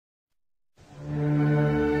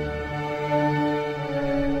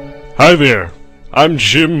Hi there, I'm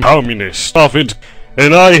Jim Communist Offit,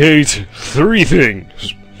 and I hate 3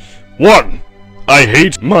 things. 1. I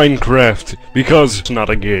hate Minecraft because it's not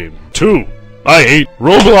a game. 2. I hate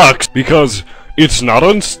Roblox because it's not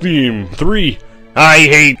on Steam. 3. I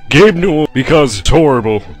hate Gabe Newell because it's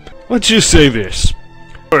horrible. Let's just say this.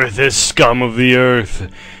 You're the scum of the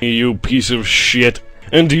earth, you piece of shit.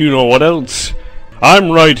 And do you know what else? I'm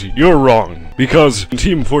right, you're wrong, because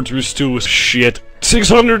Team Fortress 2 is shit.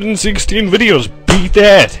 616 videos, beat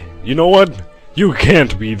that! You know what? You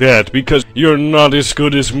can't be that, because you're not as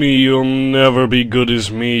good as me, you'll never be good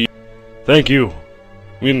as me. Thank you.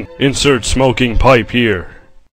 Insert smoking pipe here.